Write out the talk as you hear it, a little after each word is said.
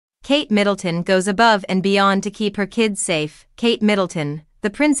Kate Middleton goes above and beyond to keep her kids safe. Kate Middleton, the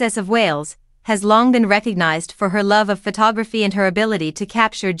Princess of Wales, has long been recognized for her love of photography and her ability to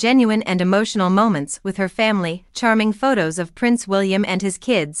capture genuine and emotional moments with her family. Charming photos of Prince William and his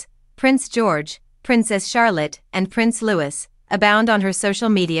kids, Prince George, Princess Charlotte, and Prince Louis, abound on her social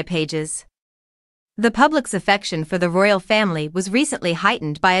media pages. The public's affection for the royal family was recently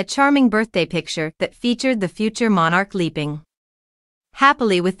heightened by a charming birthday picture that featured the future monarch leaping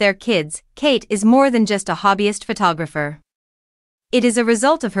happily with their kids. Kate is more than just a hobbyist photographer. It is a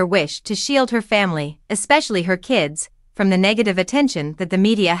result of her wish to shield her family, especially her kids, from the negative attention that the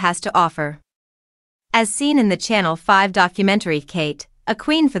media has to offer. As seen in the Channel 5 documentary Kate, A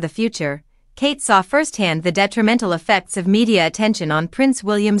Queen for the Future, Kate saw firsthand the detrimental effects of media attention on Prince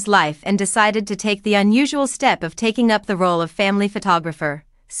William's life and decided to take the unusual step of taking up the role of family photographer.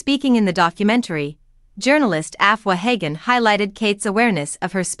 Speaking in the documentary, journalist Afua Hagan highlighted Kate's awareness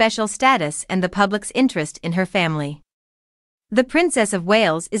of her special status and the public's interest in her family. The Princess of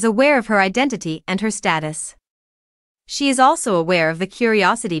Wales is aware of her identity and her status. She is also aware of the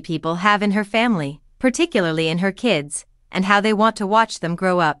curiosity people have in her family, particularly in her kids, and how they want to watch them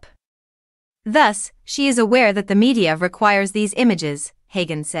grow up. Thus, she is aware that the media requires these images,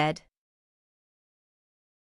 Hagan said.